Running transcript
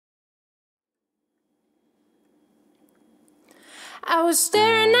I was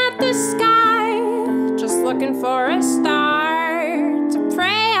staring at the sky, just looking for a star to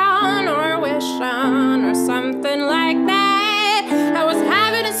pray on or wish on or something like that. I was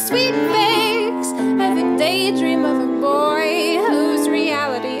having a sweet fix, having daydream of a boy whose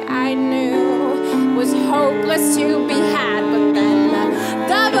reality I knew was hopeless to be had. But then the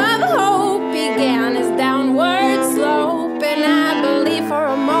dove of hope began his downward slope, and I believe for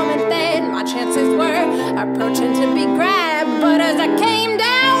a moment that my chances were approaching to be grabbed. But as I came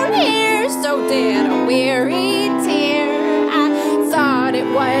down here, so did a weary tear. I thought it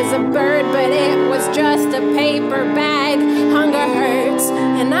was a bird, but it was just a paper bag. Hunger hurts,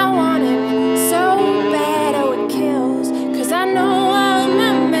 and I want it so bad. Oh, it kills, 'cause I know I'm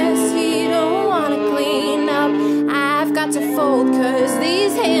a mess he don't wanna clean up. I've got to fold, 'cause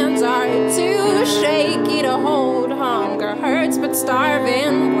these hands are too shaky to hold. Hunger hurts, but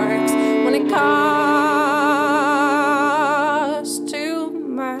starving works when it costs too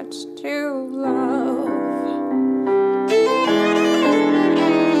much to love.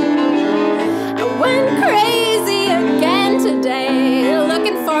 I went crazy again today,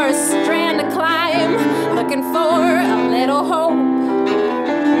 looking for a strand to climb, looking for a little hope.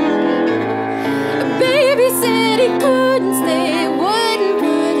 A baby said he couldn't stay, wouldn't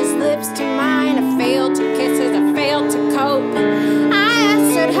put his lips to mine. I failed to kisses, I failed to cope. I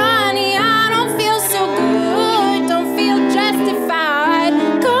said, honey, I don't feel so good, don't feel justified.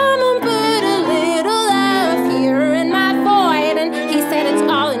 Come on, put a little love here in my void. And he said, it's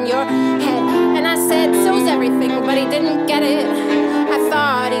all in your head. And I said, so's everything, but he didn't get it. I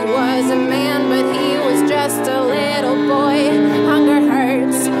thought he was a man, but he was just a little boy. Hunger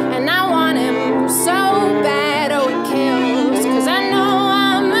hurts, and I want him so bad. Oh, it kills, 'cause I know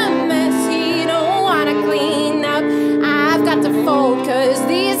I'm a mess he don't wanna clean up. I've got to fold, 'cause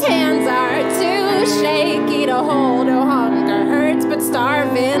these hands are too shaky to hold. Oh, hunger hurts, but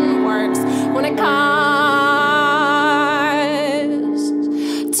starving works when it costs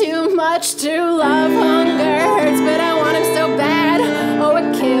too much to love.